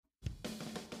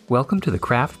Welcome to the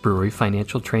Craft Brewery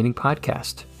Financial Training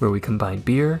Podcast, where we combine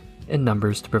beer and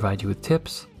numbers to provide you with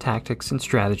tips, tactics, and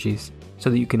strategies so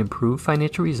that you can improve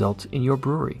financial results in your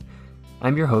brewery.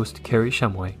 I'm your host, Kerry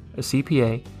Shumway, a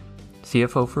CPA,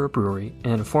 CFO for a brewery,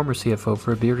 and a former CFO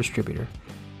for a beer distributor.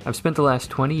 I've spent the last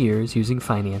 20 years using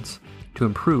finance to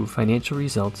improve financial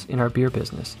results in our beer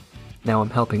business. Now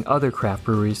I'm helping other craft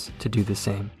breweries to do the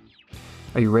same.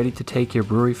 Are you ready to take your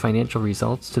brewery financial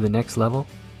results to the next level?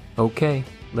 Okay,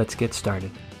 let's get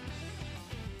started.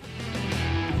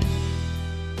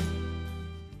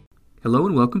 Hello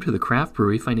and welcome to the Craft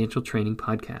Brewery Financial Training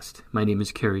Podcast. My name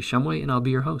is Kerry Shumway and I'll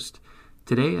be your host.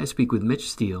 Today I speak with Mitch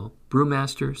Steele,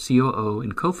 brewmaster, COO,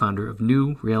 and co-founder of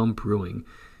New Realm Brewing.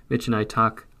 Mitch and I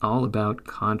talk all about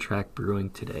contract brewing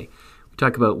today. We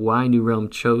talk about why New Realm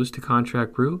chose to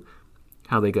contract brew,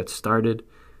 how they got started,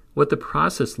 what the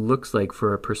process looks like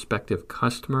for a prospective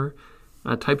customer,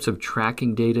 types of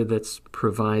tracking data that's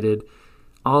provided,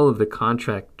 all of the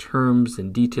contract terms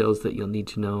and details that you'll need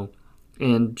to know,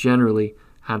 and generally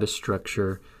how to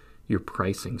structure your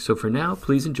pricing. So for now,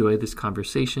 please enjoy this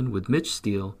conversation with Mitch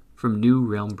Steele from New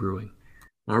Realm Brewing.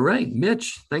 All right,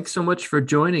 Mitch, thanks so much for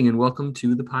joining and welcome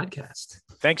to the podcast.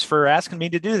 Thanks for asking me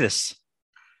to do this.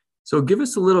 So give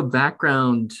us a little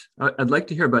background. I'd like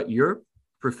to hear about your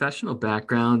professional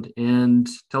background and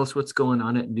tell us what's going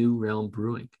on at New Realm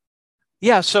Brewing.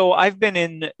 Yeah, so I've been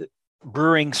in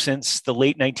brewing since the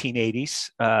late 1980s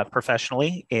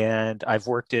professionally, and I've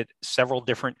worked at several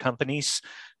different companies.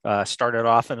 Started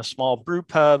off in a small brew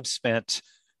pub, spent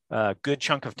a good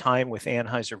chunk of time with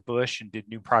Anheuser-Busch and did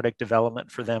new product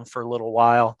development for them for a little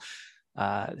while.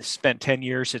 Spent 10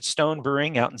 years at Stone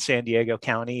Brewing out in San Diego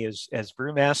County as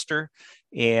brewmaster,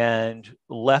 and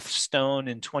left Stone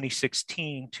in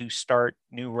 2016 to start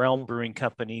New Realm Brewing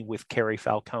Company with Kerry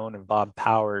Falcone and Bob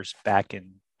Powers back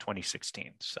in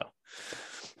 2016. So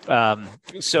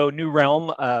New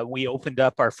Realm, we opened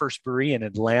up our first brewery in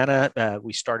Atlanta.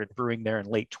 We started brewing there in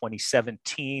late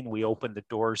 2017. We opened the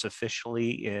doors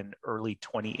officially in early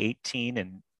 2018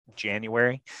 in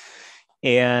January.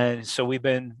 And so we've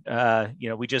been,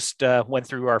 we just went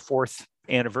through our fourth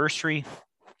anniversary,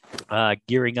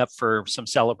 gearing up for some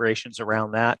celebrations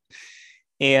around that.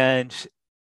 And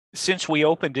since we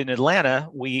opened in Atlanta,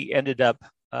 we ended up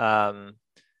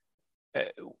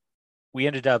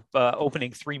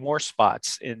opening three more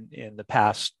spots in the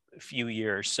past few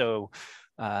years. So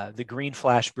the Green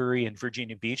Flash Brewery in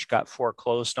Virginia Beach got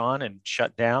foreclosed on and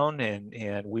shut down,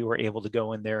 and we were able to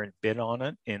go in there and bid on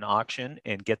it in auction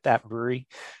and get that brewery,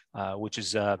 which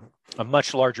is a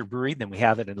much larger brewery than we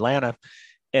have in Atlanta.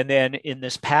 And then in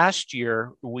this past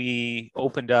year, we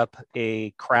opened up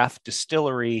a craft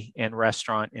distillery and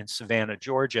restaurant in Savannah,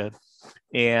 Georgia,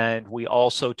 and we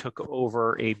also took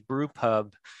over a brew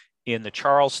pub in the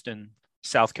Charleston,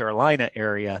 South Carolina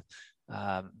area.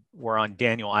 We're on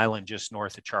Daniel Island, just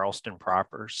north of Charleston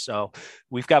proper. So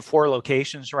we've got 4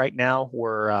 locations right now.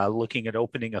 We're looking at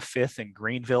opening a 5th in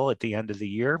Greenville at the end of the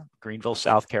year, Greenville,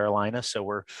 South Carolina. So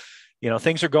we're,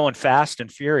 things are going fast and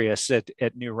furious at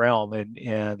New Realm.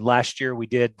 And last year we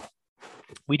did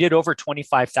over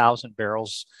 25,000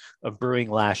 barrels of brewing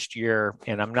last year.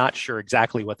 And I'm not sure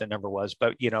exactly what the number was,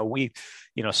 but,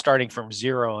 starting from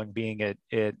zero and being at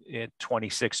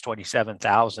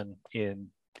 27,000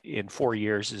 in 4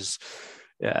 years is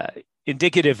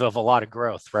indicative of a lot of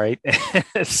growth, right?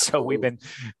 So we've been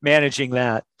managing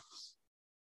that.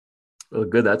 Well,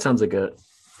 good. That sounds like a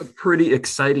pretty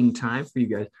exciting time for you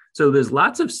guys. So there's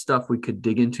lots of stuff we could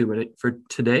dig into, but for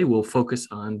today, we'll focus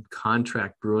on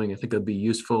contract brewing. I think it'll be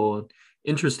useful and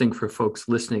interesting for folks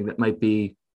listening that might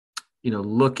be,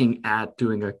 looking at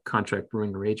doing a contract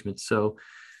brewing arrangement. So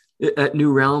at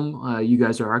New Realm, you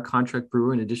guys are our contract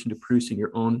brewer in addition to producing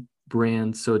your own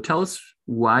brand. So tell us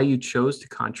why you chose to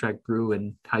contract brew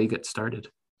and how you got started.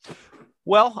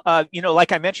 Well,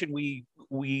 like I mentioned, we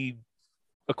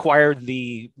acquired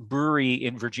the brewery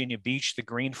in Virginia Beach, the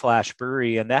Green Flash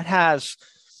Brewery, and that has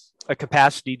a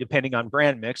capacity, depending on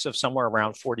brand mix, of somewhere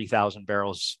around 40,000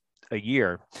 barrels a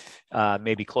year,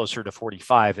 maybe closer to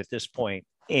 45 at this point.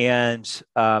 And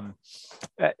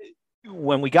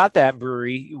when we got that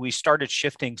brewery, we started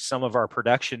shifting some of our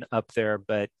production up there,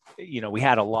 but we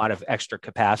had a lot of extra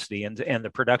capacity, and the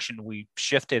production we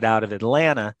shifted out of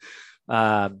Atlanta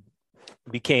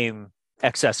became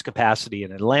excess capacity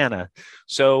in Atlanta.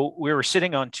 So we were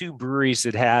sitting on 2 breweries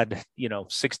that had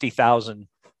 55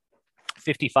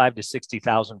 to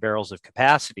 60,000 barrels of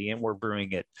capacity, and we're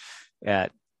brewing it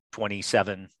at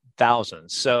 27,000.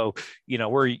 So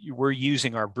we're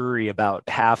using our brewery about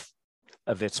half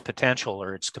of its potential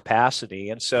or its capacity.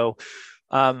 And so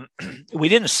we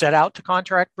didn't set out to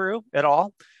contract brew at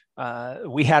all.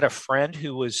 We had a friend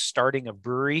who was starting a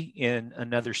brewery in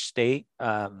another state.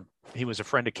 He was a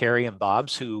friend of Carrie and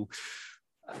Bob's, who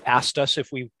asked us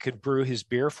if we could brew his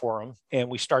beer for him. And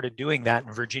we started doing that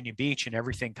in Virginia Beach, and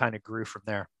everything kind of grew from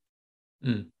there.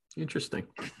 Interesting.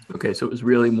 Okay. So it was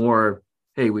really more,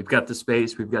 hey, we've got the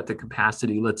space, we've got the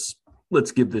capacity.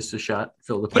 Let's give this a shot,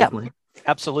 fill the pipeline. Yeah,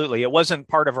 absolutely. It wasn't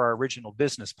part of our original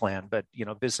business plan, but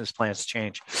business plans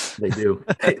change. They do.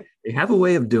 They have a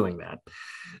way of doing that.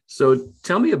 So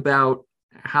tell me about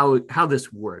how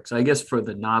this works. I guess for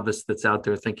the novice that's out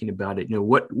there thinking about it,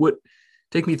 what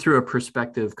take me through a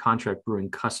prospective contract brewing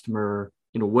customer.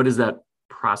 What does that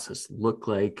process look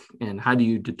like, and how do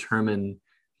you determine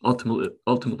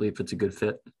ultimately if it's a good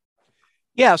fit?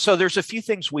 Yeah, so there's a few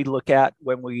things we look at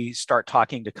when we start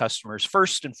talking to customers.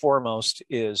 First and foremost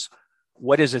is,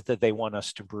 what is it that they want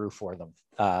us to brew for them?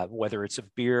 Whether it's a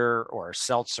beer or a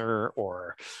seltzer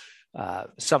or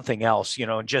something else,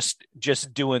 and just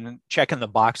checking the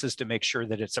boxes to make sure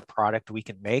that it's a product we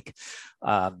can make.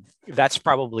 That's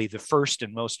probably the first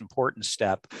and most important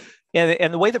step.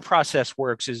 And the way the process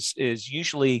works is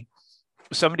usually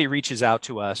somebody reaches out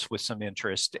to us with some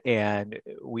interest, and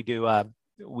we do an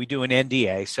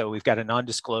NDA. So we've got a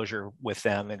non-disclosure with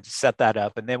them and set that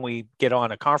up. And then we get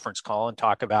on a conference call and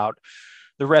talk about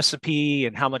the recipe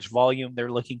and how much volume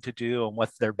they're looking to do and what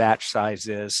their batch size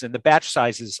is. And the batch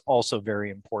size is also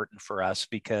very important for us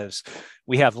because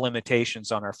we have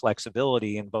limitations on our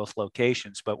flexibility in both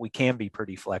locations, but we can be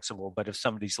pretty flexible. But if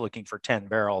somebody's looking for 10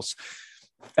 barrels,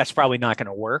 that's probably not going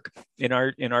to work in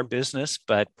our business.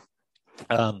 But,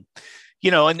 and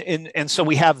so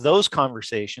we have those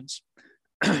conversations,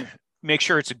 make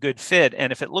sure it's a good fit.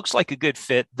 And if it looks like a good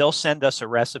fit, they'll send us a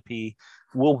recipe.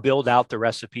 We'll build out the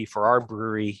recipe for our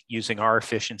brewery using our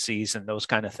efficiencies and those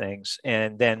kind of things,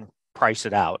 and then price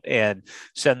it out and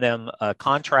send them a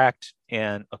contract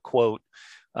and a quote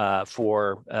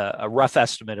for a rough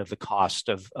estimate of the cost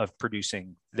of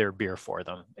producing their beer for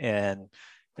them. And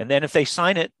then if they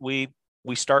sign it, we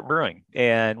start brewing.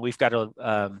 And we've got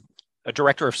a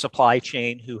director of supply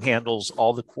chain who handles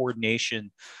all the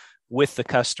coordination with the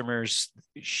customers.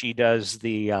 She does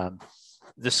the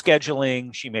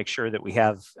scheduling. She makes sure that we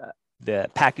have the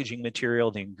packaging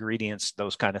material, the ingredients,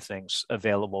 those kind of things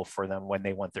available for them when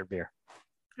they want their beer.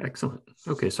 Excellent.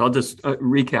 Okay, so I'll just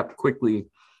recap quickly.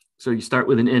 So you start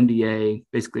with an NDA,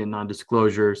 basically a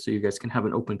non-disclosure, so you guys can have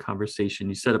an open conversation.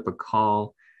 You set up a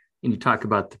call and you talk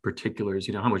about the particulars,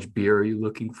 how much beer are you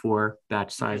looking for,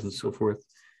 batch size and so forth.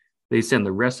 They send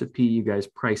the recipe, you guys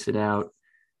price it out,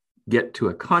 get to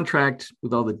a contract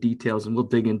with all the details, and we'll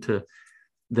dig into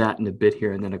that in a bit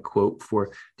here, and then a quote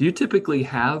do you typically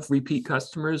have repeat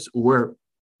customers, or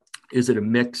is it a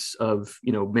mix of,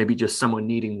 maybe just someone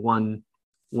needing one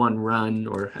run,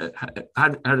 or how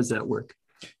does that work?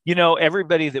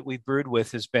 Everybody that we've brewed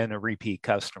with has been a repeat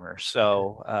customer.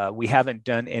 So we haven't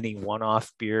done any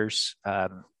one-off beers.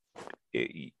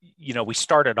 We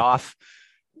started off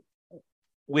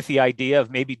with the idea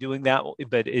of maybe doing that,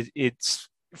 but it's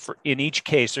in each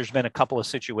case, there's been a couple of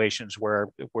situations where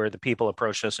the people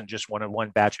approached us and just wanted one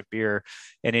batch of beer.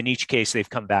 And in each case, they've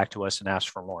come back to us and asked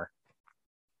for more.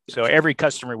 So every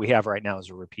customer we have right now is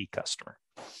a repeat customer.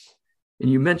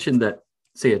 And you mentioned that,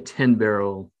 say, a 10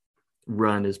 barrel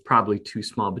run is probably too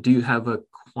small, but do you have a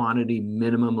quantity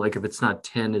minimum? Like if it's not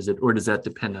 10, or does that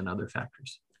depend on other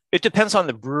factors? It depends on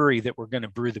the brewery that we're going to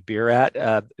brew the beer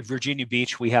at. Virginia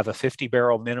Beach, we have a 50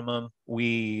 barrel minimum.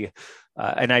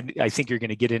 And I think you're going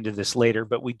to get into this later,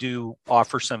 but we do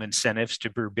offer some incentives to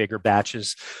brew bigger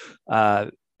batches.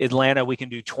 Atlanta, we can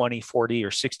do 20, 40,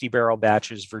 or 60 barrel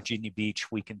batches. Virginia Beach,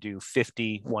 we can do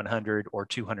 50, 100, or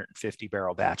 250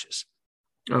 barrel batches.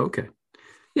 Oh, okay.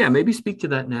 Yeah, maybe speak to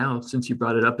that now, since you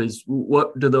brought it up. Is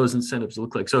what do those incentives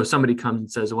look like? So if somebody comes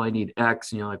and says, "Well, I need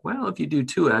X," and you're like, "Well, if you do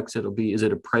 2X, is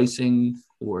it a pricing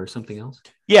or something else?"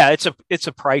 Yeah, it's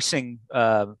a pricing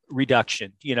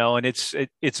reduction, and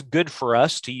it's good for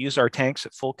us to use our tanks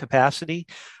at full capacity.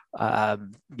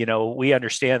 We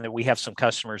understand that we have some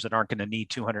customers that aren't going to need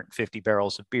 250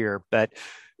 barrels of beer, but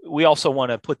we also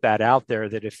want to put that out there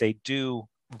that if they do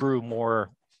brew more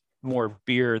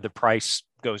beer, the price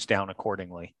goes down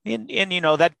accordingly. And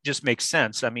that just makes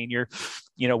sense. I mean,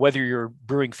 whether you're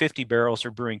brewing 50 barrels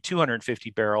or brewing 250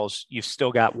 barrels, you've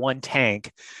still got one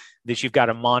tank that you've got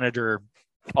to monitor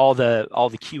all the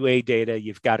QA data.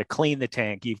 You've got to clean the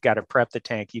tank. You've got to prep the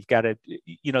tank. You've got to,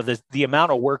 the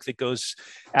amount of work that goes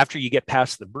after you get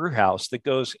past the brew house that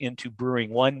goes into brewing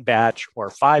one batch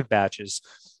or 5 batches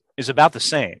is about the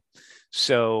same.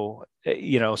 So,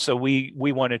 so we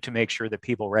wanted to make sure that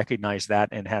people recognize that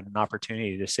and had an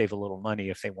opportunity to save a little money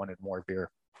if they wanted more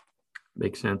beer.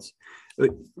 Makes sense.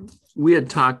 We had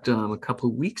talked a couple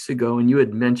of weeks ago, and you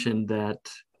had mentioned that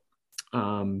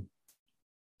um,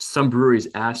 some breweries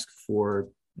ask for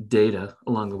data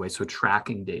along the way, so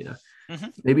tracking data.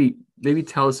 Mm-hmm. Maybe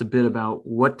tell us a bit about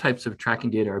what types of tracking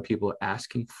data are people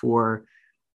asking for,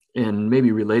 and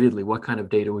maybe relatedly, what kind of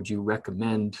data would you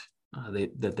recommend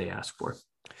that they ask for?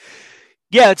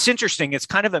 Yeah, it's interesting. It's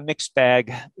kind of a mixed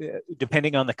bag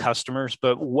depending on the customers,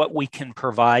 but what we can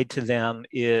provide to them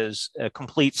is a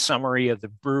complete summary of the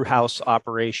brew house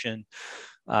operation,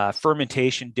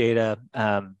 fermentation data,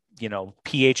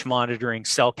 pH monitoring,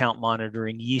 cell count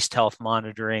monitoring, yeast health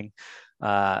monitoring,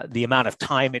 the amount of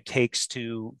time it takes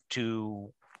to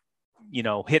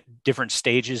hit different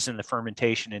stages in the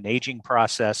fermentation and aging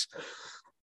process,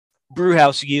 brew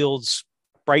house yields,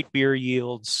 bright beer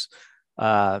yields,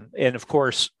 and of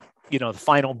course, the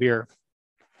final beer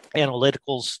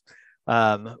analyticals,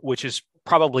 which is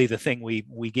probably the thing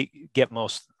we get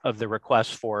most of the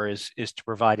requests for is to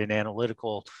provide an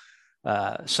analytical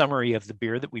summary of the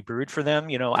beer that we brewed for them,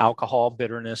 alcohol,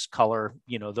 bitterness, color,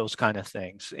 those kind of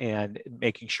things, and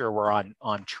making sure we're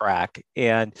on track.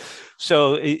 And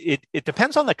so it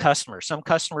depends on the customer. Some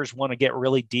customers want to get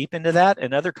really deep into that,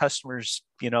 and other customers,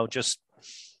 just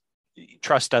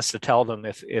trust us to tell them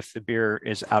if the beer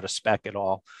is out of spec at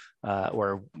all,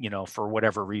 or for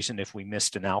whatever reason, if we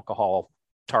missed an alcohol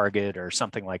target or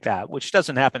something like that, which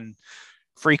doesn't happen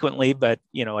frequently, but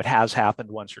it has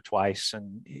happened once or twice,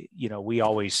 and we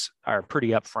always are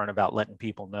pretty upfront about letting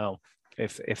people know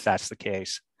if that's the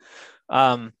case.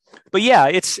 But yeah,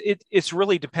 it's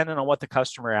really dependent on what the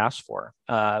customer asks for.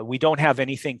 We don't have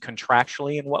anything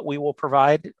contractually in what we will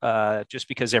provide, just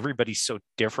because everybody's so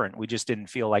different. We just didn't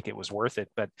feel like it was worth it.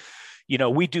 But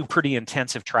we do pretty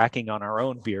intensive tracking on our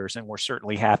own beers, and we're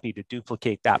certainly happy to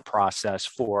duplicate that process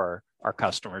for our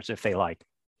customers if they like.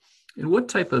 And what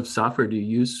type of software do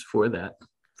you use for that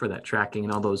tracking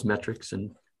and all those metrics?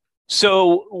 And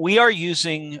so we are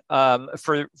using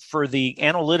for the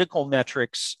analytical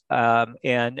metrics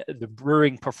and the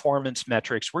brewing performance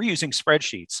metrics, we're using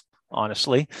spreadsheets.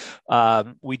 Honestly,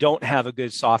 we don't have a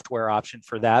good software option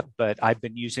for that, but I've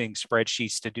been using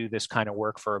spreadsheets to do this kind of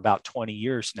work for about 20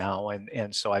 years now,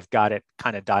 and so I've got it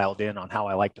kind of dialed in on how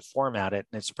I like to format it,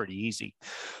 and it's pretty easy.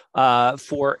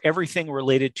 For everything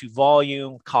related to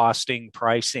volume, costing,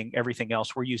 pricing, everything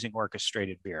else, we're using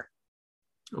Orchestrated Beer.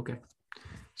 Okay.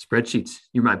 Spreadsheets.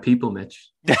 You're my people,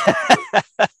 Mitch.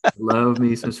 Love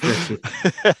me some spreadsheets.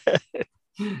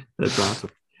 That's awesome.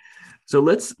 So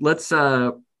let's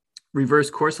reverse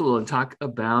course a little and talk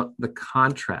about the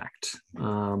contract.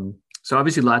 So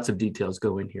obviously lots of details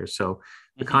go in here. So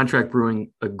the contract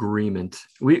brewing agreement,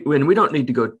 we don't need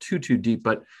to go too deep,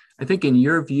 but I think in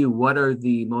your view, what are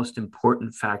the most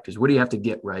important factors? What do you have to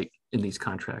get right in these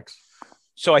contracts?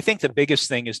 So I think the biggest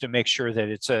thing is to make sure that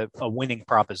it's a winning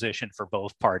proposition for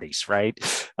both parties, right?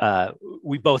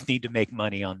 We both need to make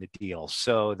money on the deal.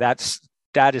 So that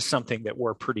is something that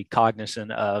we're pretty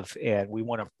cognizant of, and we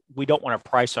don't want to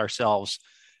price ourselves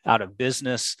out of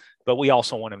business, but we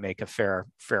also want to make a fair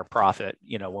profit,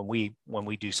 when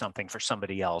we do something for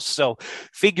somebody else. So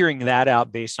figuring that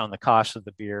out based on the cost of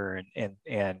the beer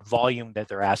and volume that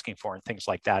they're asking for and things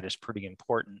like that is pretty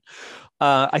important.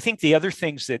 I think the other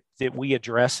things that we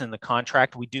address in the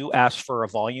contract, we do ask for a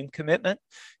volume commitment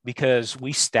because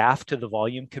we staff to the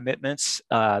volume commitments.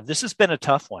 This has been a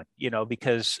tough one,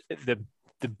 because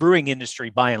the brewing industry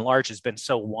by and large has been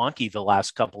so wonky the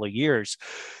last couple of years,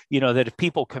 that if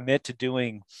people commit to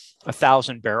doing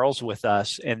 1,000 barrels with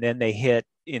us and then they hit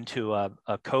into a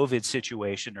COVID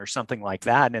situation or something like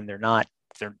that, and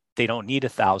they don't need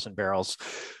 1,000 barrels,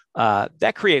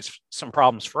 that creates some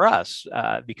problems for us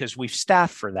because we've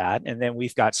staffed for that. And then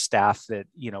we've got staff that,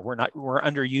 we're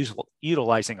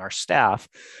underutilizing our staff.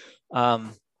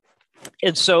 And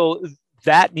so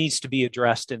that needs to be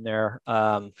addressed in there.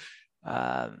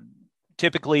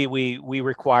 Typically, we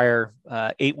require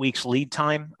 8 weeks lead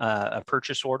time, a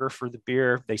purchase order for the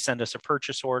beer. They send us a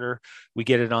purchase order. We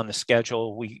get it on the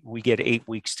schedule. We get 8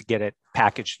 weeks to get it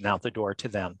packaged and out the door to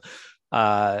them.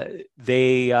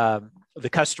 The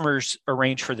customers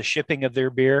arrange for the shipping of their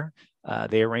beer.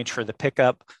 They arrange for the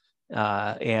pickup.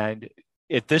 And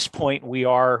at this point, we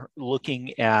are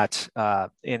looking at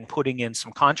and putting in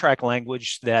some contract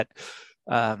language that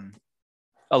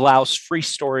allows free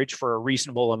storage for a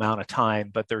reasonable amount of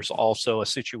time, but there's also a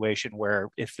situation where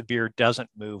if the beer doesn't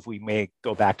move, we may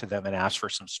go back to them and ask for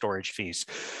some storage fees.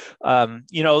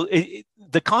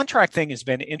 The contract thing has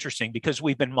been interesting because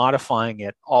we've been modifying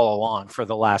it all along for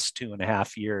the last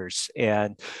 2.5 years.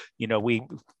 And,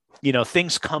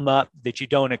 things come up that you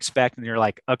don't expect, and you're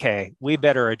like, okay, we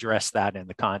better address that in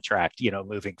the contract,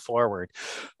 moving forward.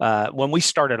 When we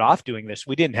started off doing this,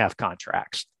 we didn't have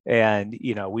contracts. And,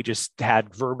 we just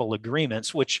had verbal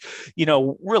agreements, which,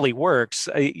 really works,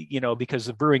 because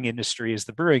the brewing industry is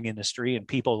the brewing industry, and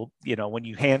people, when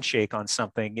you handshake on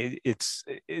something, it's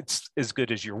as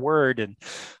good as your word. And,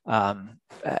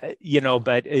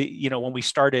 but, when we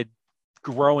started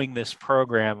growing this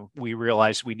program, we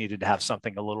realized we needed to have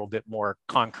something a little bit more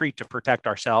concrete to protect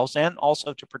ourselves and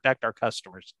also to protect our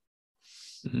customers.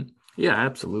 Mm-hmm. Yeah,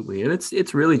 absolutely. And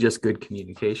it's really just good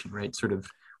communication, right? Sort of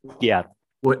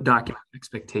what document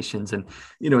expectations. And,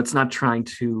 it's not trying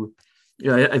to,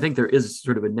 I think there is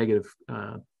sort of a negative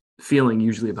feeling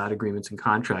usually about agreements and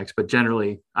contracts, but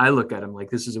generally I look at them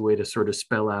like this is a way to sort of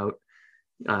spell out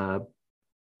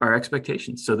our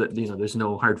expectations so that, there's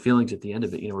no hard feelings at the end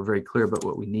of it. We're very clear about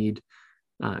what we need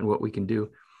and what we can do.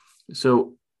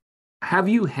 So have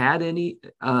you had any,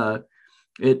 and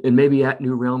maybe at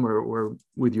New Realm or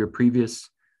with your previous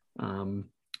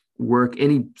work,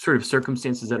 any sort of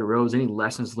circumstances that arose, any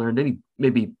lessons learned, any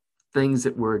maybe things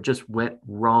that went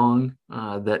wrong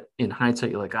that in hindsight,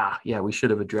 you're like, we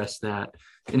should have addressed that?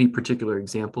 Any particular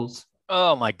examples?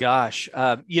 Oh my gosh.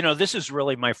 This is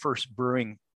really my first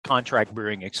contract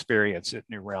brewing experience at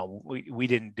New Realm. We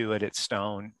didn't do it at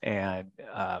Stone, and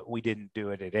we didn't do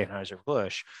it at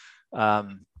Anheuser-Busch.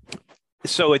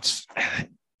 So it's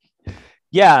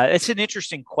an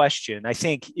interesting question. I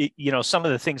think, some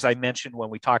of the things I mentioned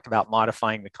when we talked about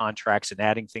modifying the contracts and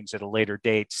adding things at a later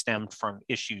date stemmed from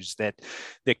issues that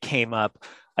came up.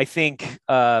 I think,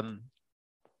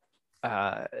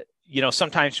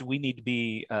 sometimes we need to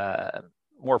be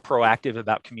more proactive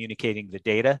about communicating the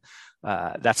data.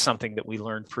 That's something that we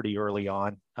learned pretty early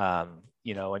on,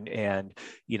 even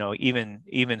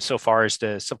so far as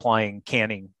to supplying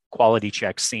canning quality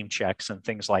checks, seam checks, and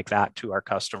things like that to our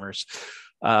customers.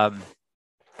 I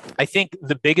think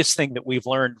the biggest thing that we've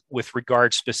learned with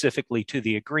regard specifically to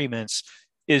the agreements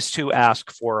is to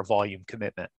ask for a volume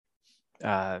commitment.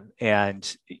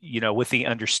 And with the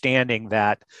understanding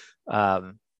that,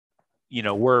 we're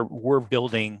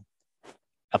building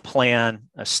a plan,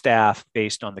 a staff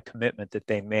based on the commitment that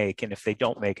they make. And if they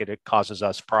don't make it, it causes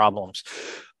us problems.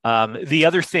 The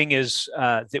other thing is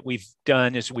that we've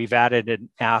done is we've added an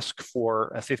ask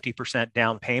for a 50%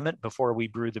 down payment before we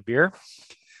brew the beer.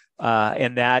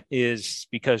 And that is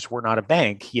because we're not a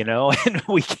bank, and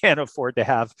we can't afford to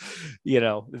have,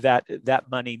 that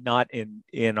money not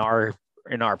in our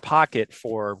pocket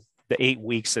for the 8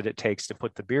 weeks that it takes to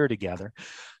put the beer together.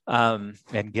 And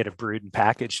get it brewed and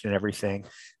packaged and everything.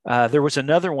 There was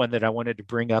another one that I wanted to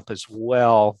bring up as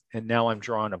well, and now I'm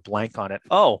drawing a blank on it.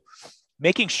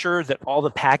 Making sure that all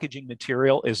the packaging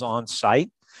material is on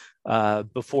site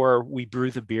before we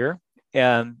brew the beer.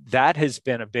 And that has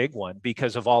been a big one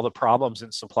because of all the problems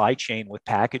in supply chain with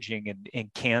packaging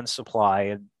and can supply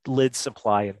and lid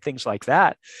supply and things like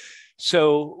that.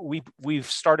 So we've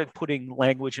started putting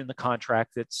language in the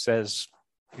contract that says,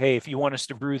 hey, if you want us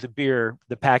to brew the beer,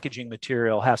 the packaging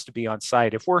material has to be on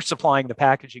site. If we're supplying the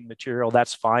packaging material,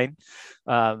 that's fine.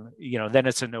 Then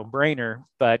it's a no-brainer.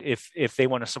 But if they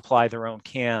want to supply their own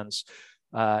cans,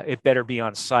 it better be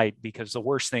on site, because the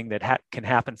worst thing that can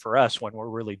happen for us when we're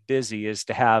really busy is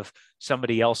to have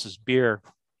somebody else's beer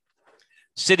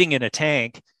sitting in a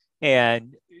tank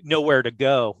and nowhere to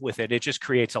go with it. It just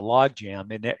creates a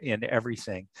logjam in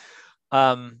everything.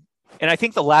 And I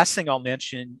think the last thing I'll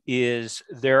mention is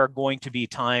there are going to be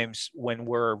times when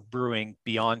we're brewing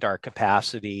beyond our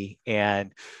capacity,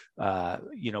 and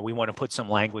we want to put some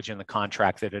language in the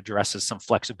contract that addresses some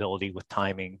flexibility with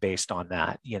timing based on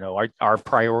that. Our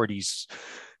priorities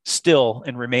still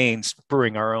and remains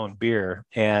brewing our own beer,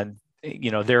 and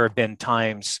there have been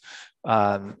times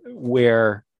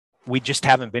where we just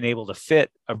haven't been able to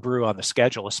fit a brew on the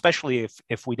schedule, especially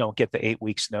if we don't get the 8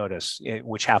 weeks notice,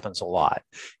 which happens a lot,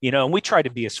 and we try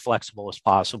to be as flexible as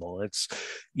possible. It's,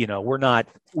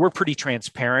 we're pretty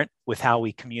transparent with how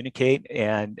we communicate.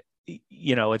 And,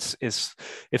 it's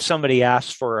if somebody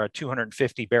asks for a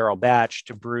 250 barrel batch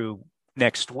to brew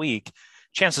next week,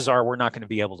 chances are we're not going to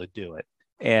be able to do it.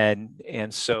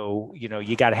 And so,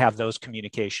 you got to have those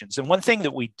communications. And one thing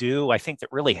that we do, I think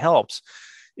that really helps,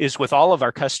 is with all of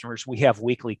our customers, we have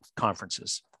weekly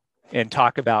conferences and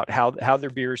talk about how their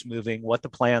beer is moving, what the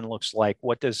plan looks like,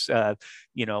 what does the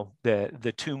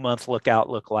 2-month lookout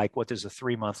look like, what does a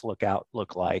 3-month lookout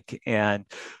look like, and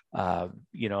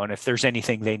and if there's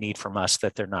anything they need from us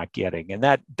that they're not getting, and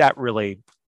that really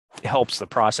helps the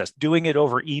process. Doing it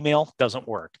over email doesn't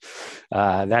work.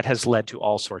 That has led to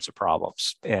all sorts of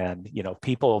problems, and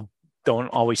people don't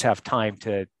always have time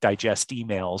to digest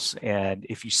emails. And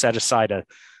if you set aside a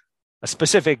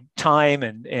specific time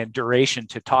and duration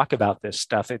to talk about this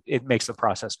stuff, it makes the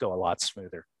process go a lot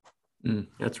smoother.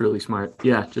 That's really smart.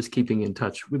 Yeah, just keeping in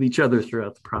touch with each other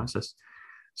throughout the process.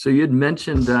 So you had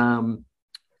mentioned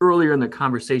earlier in the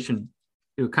conversation,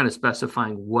 kind of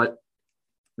specifying what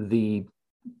the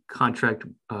contract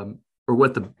or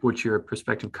what your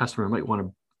prospective customer might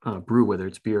want to brew, whether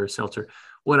it's beer or seltzer.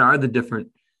 What are the different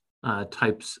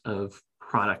types of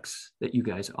products that you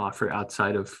guys offer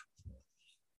outside of,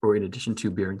 or in addition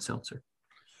to beer and seltzer?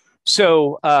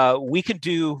 So we can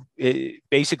do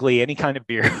basically any kind of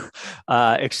beer,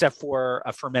 except for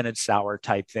a fermented sour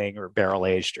type thing or barrel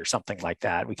aged or something like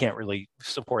that. We can't really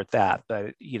support that,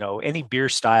 but any beer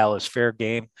style is fair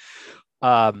game.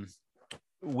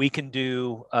 We can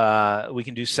do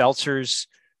seltzers.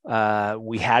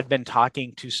 We had been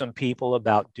talking to some people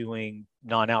about doing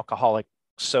non-alcoholic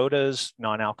sodas,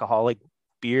 non-alcoholic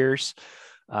beers,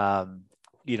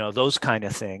 those kind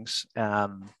of things.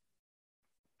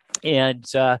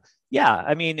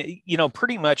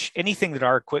 Pretty much anything that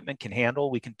our equipment can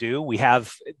handle, we can do. We've had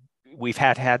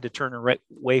to turn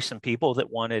away some people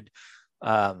that wanted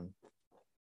NA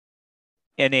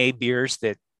beers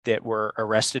that were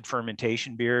arrested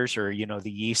fermentation beers, or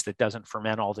the yeast that doesn't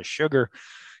ferment all the sugar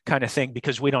kind of thing,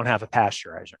 because we don't have a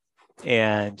pasteurizer.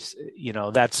 And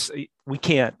we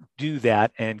can't do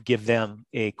that and give them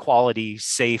a quality,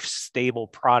 safe, stable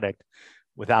product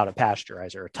without a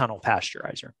pasteurizer, a tunnel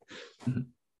pasteurizer. Mm-hmm.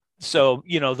 So,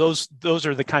 those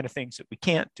are the kind of things that we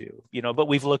can't do, but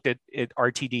we've looked at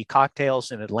RTD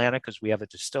cocktails in Atlanta because we have a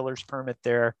distiller's permit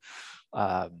there.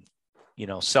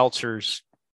 Seltzers,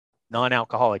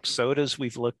 non-alcoholic sodas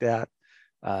we've looked at.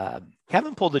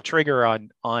 Haven't pulled the trigger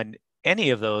on any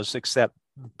of those except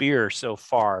beer so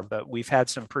far, but we've had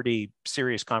some pretty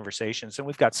serious conversations, and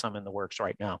we've got some in the works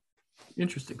right now.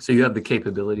 Interesting. So you have the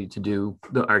capability to do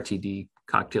the RTD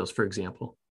cocktails, for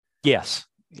example? Yes.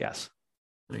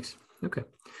 Nice. Okay.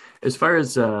 As far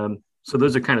as, so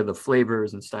those are kind of the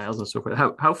flavors and styles and so forth.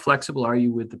 How flexible are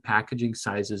you with the packaging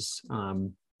sizes,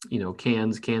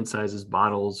 cans, can sizes,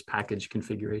 bottles, package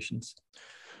configurations?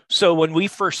 So when we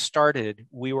first started,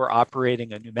 we were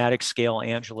operating a pneumatic scale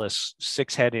Angelus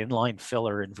 6-head inline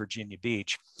filler in Virginia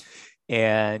Beach.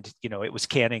 And, it was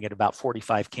canning at about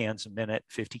 45 cans a minute,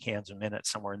 50 cans a minute,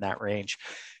 somewhere in that range.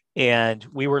 And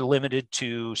we were limited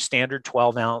to standard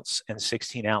 12 ounce and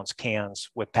 16 ounce cans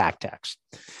with PakTechs.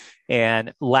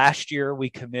 And last year we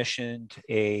commissioned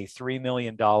a $3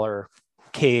 million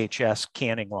KHS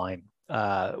canning line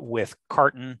with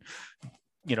carton,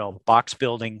 box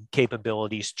building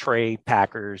capabilities, tray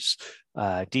packers,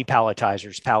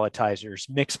 depalletizers, palletizers,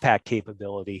 mix pack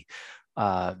capability.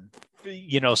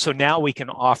 So now we can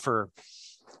offer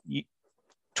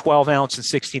 12 ounce and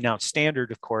 16 ounce standard,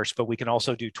 of course, but we can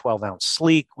also do 12 ounce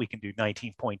sleek. We can do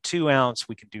 19.2 ounce.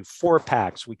 We can do 4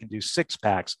 packs. We can do 6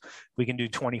 packs. We can do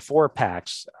 24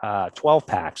 packs, 12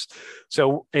 packs.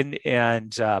 So,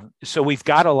 so we've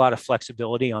got a lot of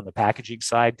flexibility on the packaging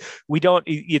side.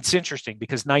 It's interesting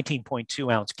because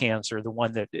 19.2 ounce cans are the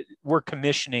one that we're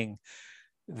commissioning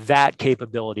that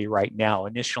capability right now.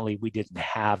 Initially, we didn't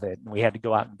have it, and we had to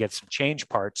go out and get some change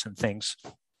parts and things.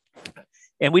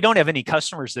 And we don't have any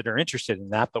customers that are interested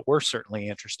in that, but we're certainly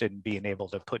interested in being able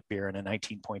to put beer in a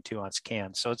 19.2 ounce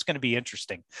can. So it's going to be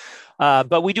interesting.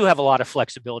 But we do have a lot of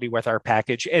flexibility with our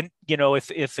package. And,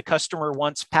 if the customer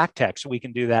wants PakTechs, we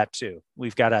can do that too.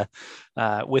 We've got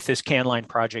with this can line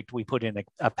project, we put in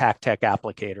a PakTech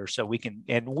applicator. So we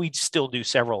still do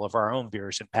several of our own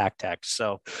beers in PakTechs.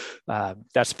 So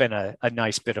that's been a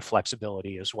nice bit of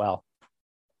flexibility as well.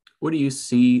 What do you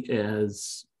see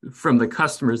as, from the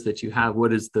customers that you have,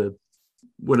 what are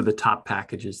the top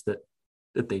packages that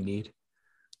they need?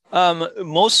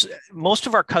 Most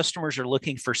of our customers are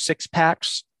looking for 6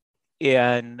 packs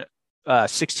and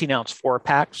 16 ounce 4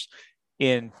 packs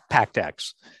in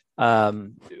PakTechs.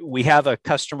 We have a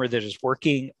customer that is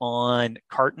working on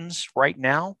cartons right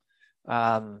now.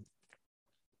 But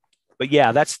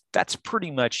yeah, that's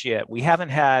pretty much it. We haven't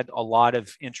had a lot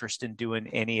of interest in doing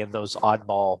any of those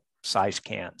oddball size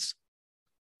cans.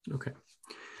 Okay.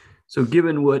 So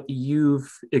given what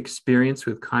you've experienced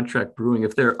with contract brewing,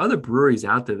 if there are other breweries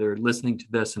out there that are listening to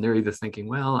this and they're either thinking,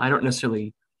 well, I don't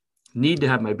necessarily need to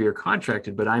have my beer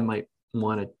contracted, but I might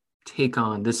want to take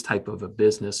on this type of a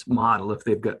business model if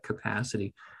they've got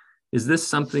capacity. Is this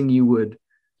something you would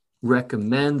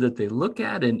recommend that they look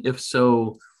at? And if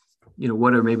so,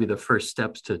 what are maybe the first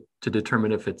steps to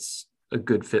determine if it's a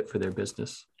good fit for their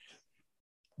business?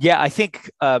 Yeah, I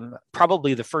think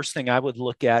probably the first thing I would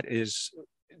look at is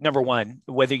number one,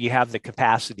 whether you have the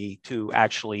capacity to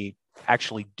actually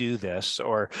do this,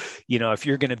 or if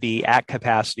you're going to be at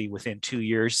capacity within 2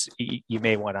 years, you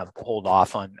may want to hold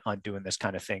off on doing this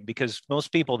kind of thing, because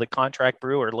most people that contract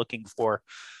brew are looking for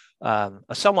a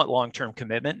somewhat long-term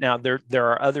commitment. Now, there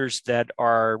are others that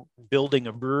are building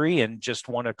a brewery and just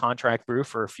want a contract brew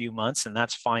for a few months, and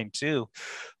that's fine too.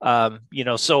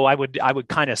 So I would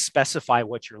kind of specify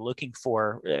what you're looking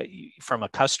for from a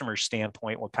customer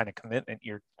standpoint, what kind of commitment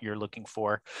you're looking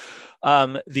for.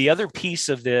 The other piece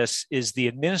of this is the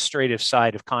administrative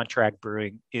side of contract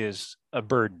brewing is a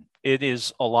burden. It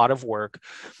is a lot of work.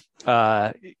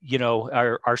 Our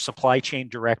supply chain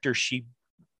director, she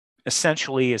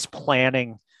essentially is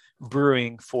planning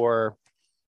brewing for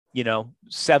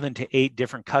 7 to 8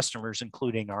 different customers,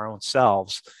 including our own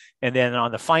selves. And then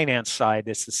on the finance side,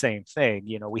 it's the same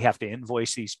thing. We have to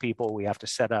invoice these people, we have to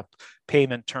set up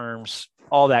payment terms,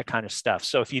 all that kind of stuff.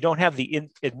 So if you don't have the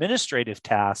administrative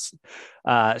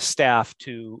staff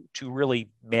to really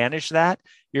manage that,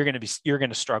 you're going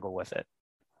to struggle with it.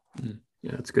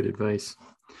 Yeah, that's good advice.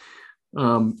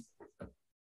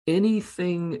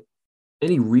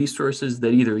 Any resources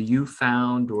that either you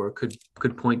found or could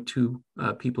point to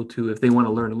people to, if they want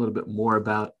to learn a little bit more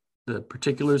about the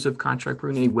particulars of contract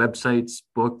brewing? Any websites,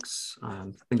 books,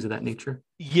 things of that nature?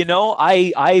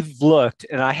 I've looked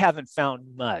and I haven't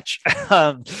found much.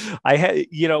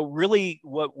 Really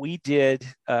what we did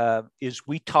is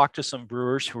we talked to some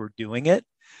brewers who were doing it.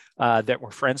 That were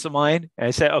friends of mine. And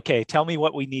I said, okay, tell me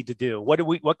what we need to do.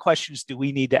 What questions do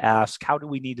we need to ask? How do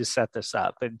we need to set this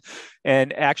up?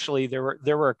 And actually there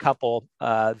were a couple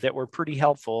that were pretty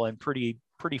helpful and pretty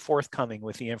forthcoming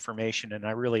with the information. And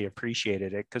I really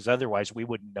appreciated it, because otherwise we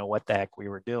wouldn't know what the heck we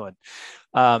were doing.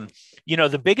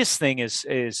 The biggest thing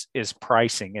is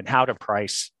pricing, and how to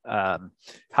price the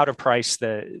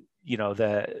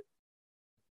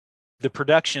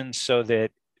production so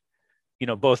that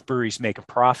both breweries make a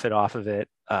profit off of it.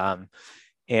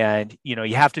 And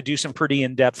you have to do some pretty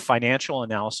in-depth financial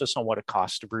analysis on what it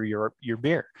costs to brew your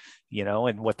beer,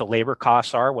 and what the labor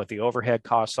costs are, what the overhead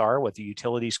costs are, what the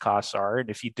utilities costs are.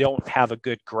 And if you don't have a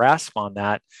good grasp on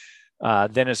that,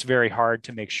 then it's very hard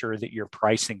to make sure that you're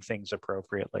pricing things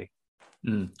appropriately.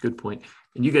 Good point.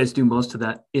 And you guys do most of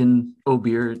that in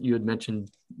Obeer. You had mentioned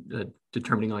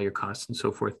determining all your costs and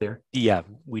so forth there. Yeah,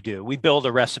 we do. We build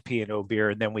a recipe in Obeer,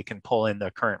 and then we can pull in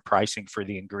the current pricing for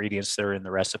the ingredients that are in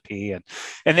the recipe. And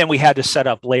then we had to set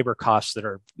up labor costs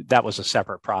that was a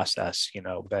separate process,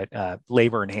 but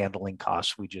labor and handling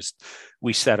costs,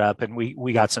 we set up, and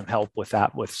we got some help with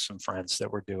that with some friends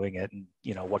that were doing it, and,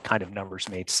 what kind of numbers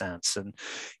made sense. And,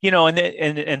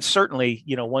 and certainly,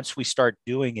 once we start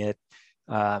doing it,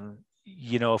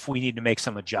 if we need to make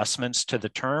some adjustments to the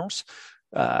terms,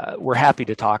 we're happy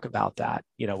to talk about that,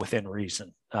 within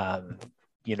reason.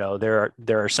 There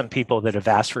are some people that have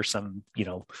asked for some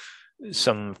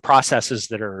processes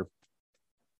that are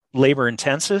labor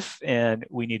intensive, and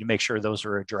we need to make sure those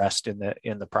are addressed in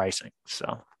the pricing.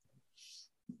 So,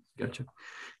 gotcha.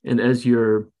 And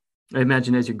I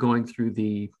imagine as you're going through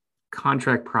the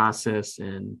contract process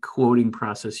and quoting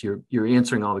process, you're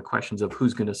answering all the questions of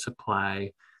who's going to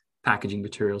supply packaging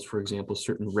materials, for example,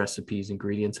 certain recipes,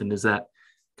 ingredients, and is that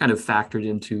kind of factored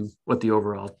into what the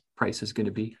overall price is going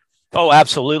to be? Oh,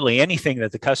 absolutely. Anything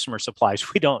that the customer supplies,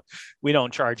 we don't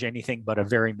charge anything but a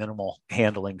very minimal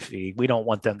handling fee. We don't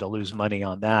want them to lose money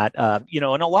on that. And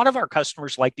a lot of our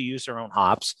customers like to use their own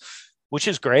hops, which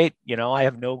is great. I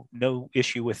have no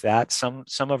issue with that. Some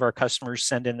of our customers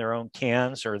send in their own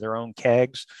cans or their own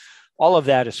kegs. All of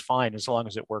that is fine as long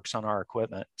as it works on our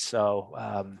equipment. So,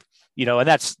 and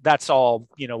that's all,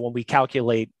 when we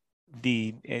calculate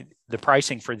the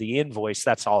pricing for the invoice,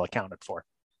 that's all accounted for.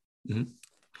 Mm-hmm.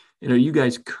 And are you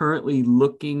guys currently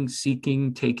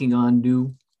seeking, taking on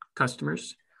new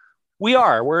customers?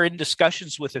 We're in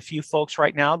discussions with a few folks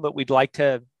right now, but we'd like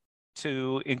to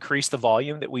increase the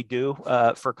volume that we do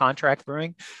for contract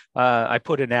brewing. I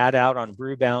put an ad out on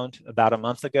Brewbound about a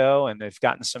month ago, and they've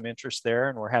gotten some interest there,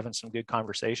 and we're having some good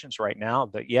conversations right now.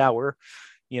 But yeah, we're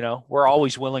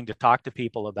always willing to talk to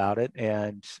people about it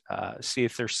and see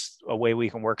if there's a way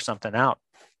we can work something out.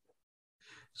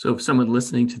 So if someone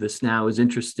listening to this now is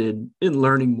interested in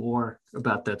learning more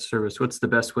about that service, what's the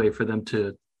best way for them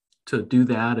to do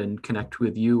that and connect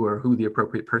with you, or who the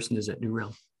appropriate person is at New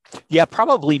Realm? Yeah,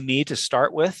 probably me to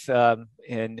start with.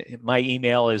 And my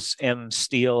email is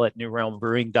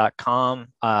msteele@newrealmbrewing.com.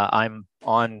 I'm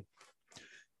on,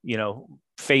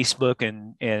 Facebook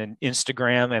and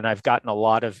Instagram, and I've gotten a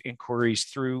lot of inquiries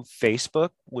through Facebook,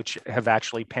 which have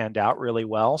actually panned out really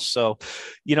well. So,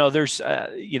 there's,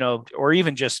 or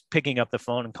even just picking up the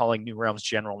phone and calling New Realm's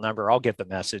general number, I'll get the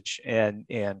message and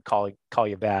call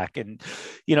you back. And,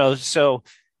 so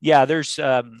yeah, there's,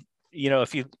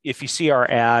 if you see our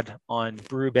ad on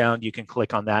Brewbound, you can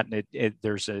click on that, and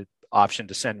there's an option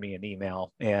to send me an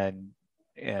email, and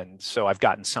so I've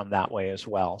gotten some that way as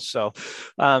well. So,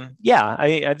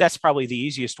 that's probably the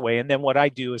easiest way. And then what I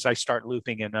do is I start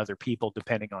looping in other people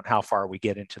depending on how far we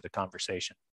get into the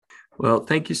conversation. Well,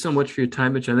 thank you so much for your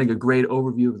time, Mitch. I think a great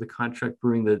overview of the contract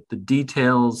brewing, the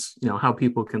details, how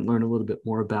people can learn a little bit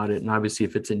more about it. And obviously,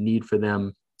 if it's a need for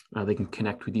them, they can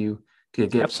connect with you to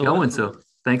get Absolutely. going. So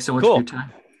thanks so much for your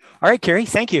time. All right, Kerry,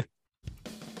 thank you.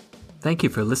 Thank you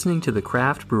for listening to the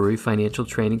Craft Brewery Financial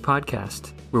Training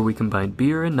Podcast, where we combine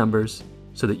beer and numbers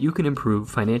so that you can improve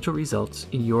financial results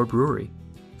in your brewery.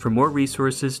 For more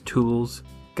resources, tools,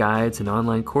 guides, and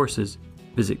online courses,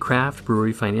 visit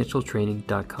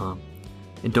craftbreweryfinancialtraining.com.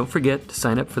 And don't forget to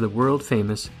sign up for the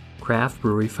world-famous Craft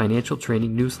Brewery Financial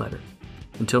Training newsletter.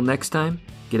 Until next time,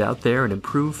 get out there and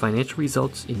improve financial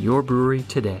results in your brewery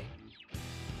today.